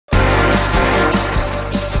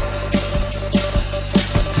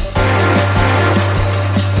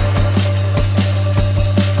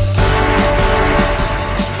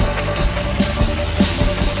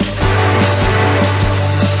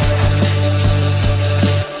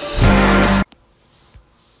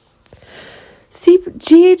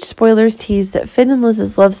BH spoilers tease that Finn and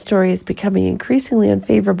Liz's love story is becoming increasingly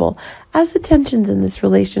unfavorable as the tensions in this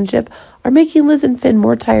relationship are making Liz and Finn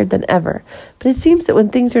more tired than ever. But it seems that when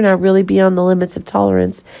things are now really beyond the limits of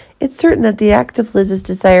tolerance, it's certain that the act of Liz's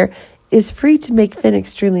desire is free to make Finn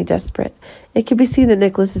extremely desperate. It can be seen that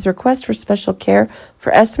Nikolas's request for special care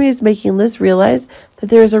for Esme is making Liz realize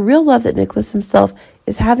that there is a real love that Nikolas himself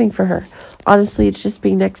is having for her. Honestly, it's just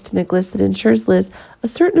being next to Nikolas that ensures Liz a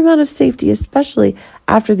certain amount of safety, especially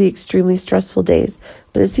after the extremely stressful days.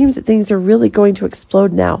 But it seems that things are really going to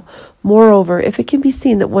explode now. Moreover, if it can be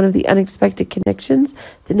seen that one of the unexpected connections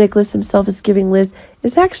that Nikolas himself is giving Liz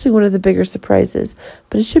is actually one of the bigger surprises.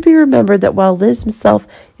 But it should be remembered that while Liz himself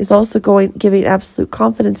is also giving absolute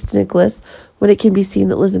confidence to Nikolas, when it can be seen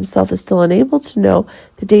that Liz himself is still unable to know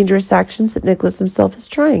the dangerous actions that Nikolas himself is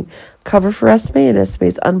trying. Cover for Esme and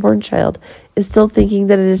Esme's unborn child is still thinking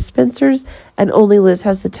that it is Spencer's, and only Liz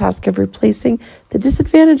has the task of replacing the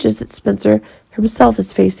disadvantages that Spencer himself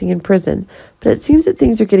is facing in prison. But it seems that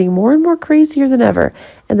things are getting more and more crazier than ever,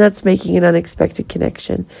 and that's making an unexpected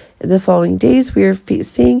connection. In the following days, we are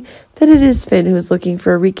seeing that it is Finn who is looking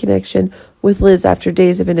for a reconnection with Liz after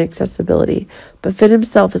days of inaccessibility. But Finn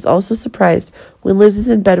himself is also surprised when Liz is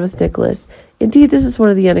in bed with Nikolas. Indeed, this is one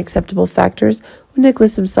of the unacceptable factors when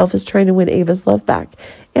Nikolas himself is trying to win Ava's love back.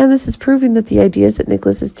 And this is proving that the ideas that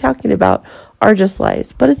Nikolas is talking about are just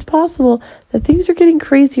lies. But it's possible that things are getting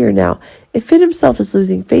crazier now if Finn himself is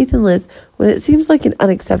losing faith in Liz when it seems like an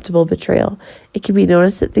unacceptable betrayal. It can be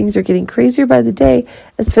noticed that things are getting crazier by the day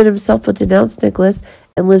as Finn himself will denounce Nikolas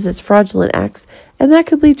and Liz's fraudulent acts, and that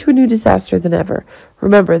could lead to a new disaster than ever.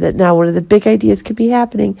 Remember that now one of the big ideas could be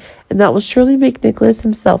happening, and that will surely make Nikolas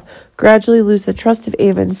himself gradually lose the trust of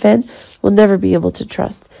Ava, and Finn will never be able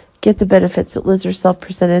to get the benefits that Liz herself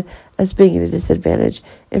presented as being at a disadvantage.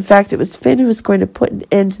 In fact, it was Finn who was going to put an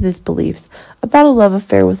end to these beliefs about a love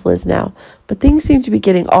affair with Liz now. But things seem to be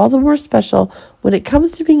getting all the more special when it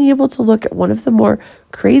comes to being able to look at one of the more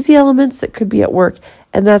crazy elements that could be at work,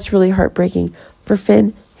 and that's really heartbreaking for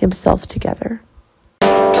Finn himself together.